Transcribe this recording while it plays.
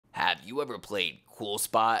Have you ever played Cool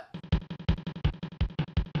Spot?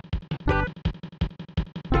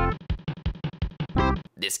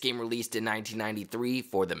 This game released in 1993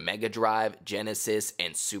 for the Mega Drive, Genesis,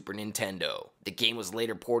 and Super Nintendo. The game was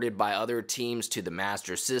later ported by other teams to the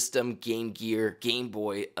Master System, Game Gear, Game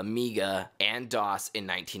Boy, Amiga, and DOS in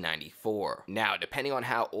 1994. Now, depending on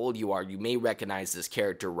how old you are, you may recognize this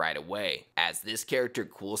character right away, as this character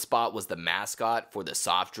Cool Spot was the mascot for the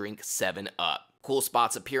soft drink 7-Up. Cool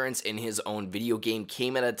Spot's appearance in his own video game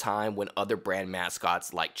came at a time when other brand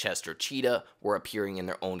mascots like Chester Cheetah were appearing in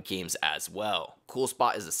their own games as well. Cool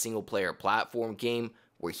Spot is a single-player platform game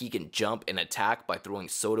where he can jump and attack by throwing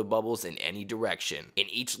soda bubbles in any direction. In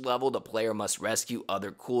each level, the player must rescue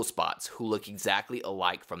other Cool Spots who look exactly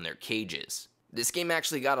alike from their cages. This game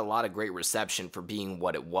actually got a lot of great reception for being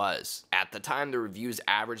what it was. At the time, the reviews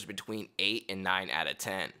averaged between 8 and 9 out of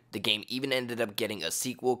 10. The game even ended up getting a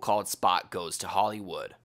sequel called Spot Goes to Hollywood.